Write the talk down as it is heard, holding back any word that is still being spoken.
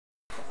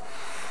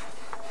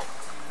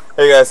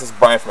Hey guys, this is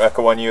Brian from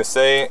Echo One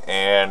USA,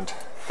 and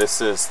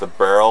this is the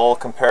barrel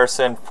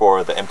comparison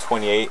for the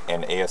M28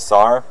 and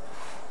ASR.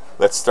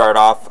 Let's start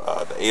off.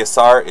 The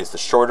ASR is the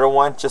shorter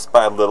one, just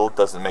by a little.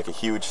 Doesn't make a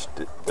huge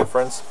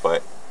difference,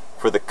 but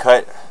for the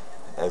cut,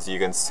 as you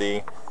can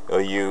see, you'll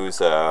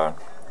use an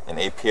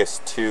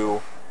APS-2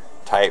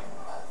 type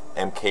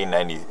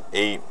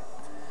MK98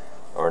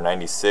 or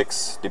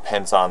 96,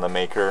 depends on the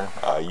maker.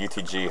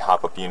 UTG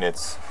hop-up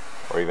units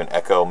or even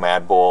Echo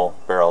Mad Bull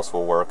barrels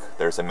will work.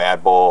 There's a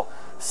Mad Bull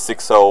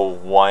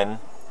 601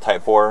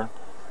 type bore.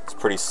 It's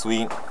pretty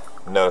sweet.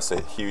 Notice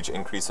a huge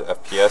increase of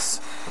FPS.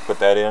 Put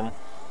that in.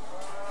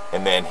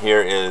 And then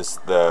here is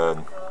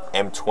the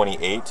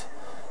M28.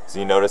 So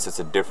you notice it's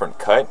a different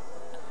cut.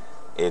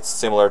 It's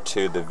similar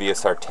to the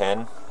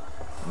VSR10.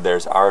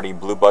 There's already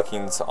blue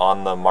buckings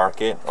on the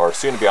market, or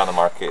soon to be on the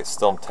market.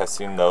 Still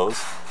testing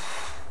those.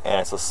 And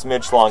it's a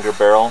smidge longer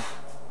barrel.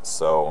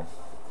 So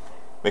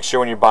make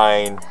sure when you're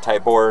buying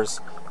type bores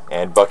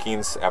and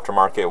buckings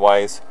aftermarket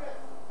wise,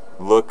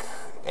 look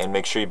and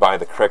make sure you buy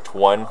the correct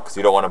one, because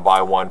you don't want to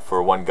buy one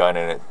for one gun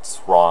and it's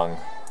wrong.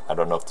 I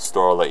don't know if the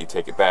store will let you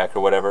take it back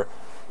or whatever,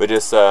 but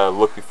just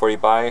look before you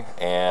buy,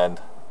 and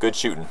good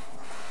shooting.